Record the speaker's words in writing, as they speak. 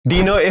Do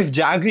you know if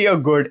Jaggery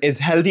yogurt is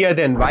healthier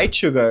than white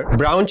sugar,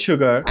 brown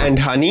sugar, and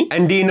honey?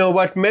 And do you know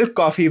what milk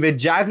coffee with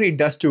Jaggery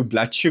does to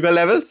blood sugar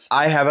levels?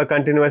 I have a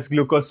continuous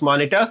glucose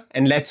monitor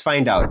and let's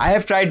find out. I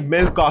have tried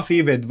milk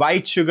coffee with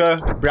white sugar,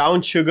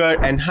 brown sugar,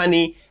 and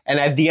honey, and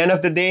at the end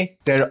of the day,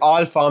 they're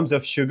all forms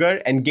of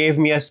sugar and gave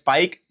me a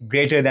spike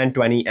greater than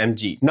 20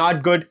 mg.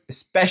 Not good,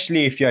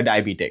 especially if you're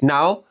diabetic.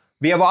 Now,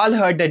 we have all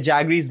heard that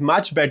Jaggery is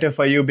much better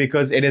for you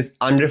because it is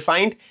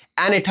unrefined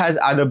and it has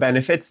other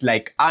benefits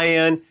like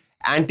iron,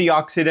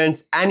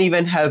 antioxidants, and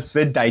even helps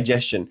with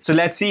digestion. So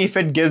let's see if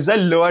it gives a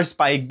lower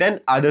spike than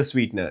other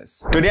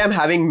sweeteners. Today I'm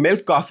having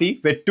milk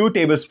coffee with 2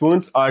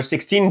 tablespoons or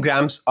 16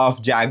 grams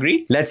of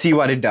Jaggery. Let's see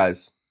what it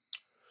does.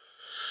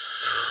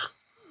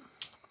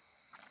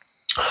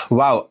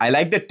 Wow, I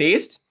like the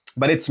taste,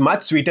 but it's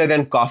much sweeter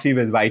than coffee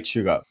with white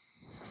sugar.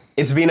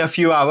 It's been a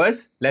few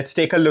hours. Let's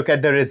take a look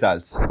at the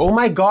results. Oh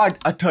my god,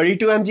 a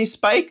 32 mg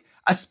spike?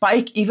 A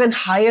spike even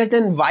higher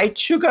than white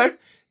sugar?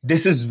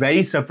 This is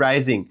very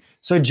surprising.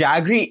 So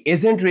Jaggery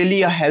isn't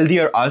really a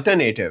healthier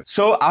alternative.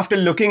 So after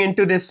looking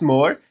into this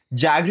more,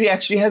 Jaggery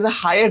actually has a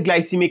higher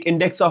glycemic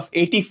index of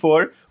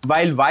 84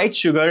 while white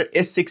sugar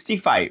is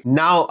 65.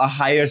 Now a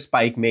higher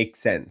spike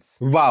makes sense.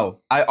 Wow,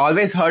 I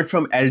always heard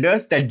from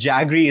elders that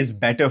Jaggery is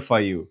better for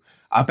you.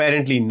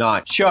 Apparently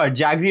not. Sure,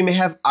 Jaggery may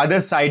have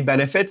other side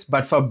benefits,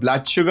 but for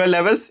blood sugar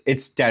levels,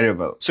 it's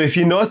terrible. So if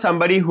you know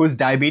somebody who's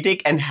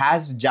diabetic and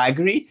has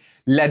Jaggery,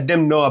 let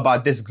them know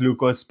about this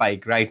glucose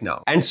spike right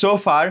now. And so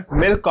far,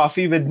 milk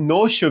coffee with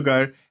no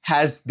sugar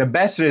has the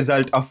best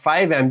result of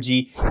 5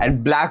 mg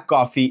and black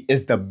coffee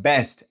is the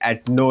best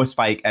at no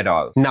spike at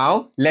all.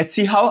 Now, let's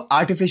see how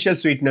artificial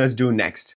sweeteners do next.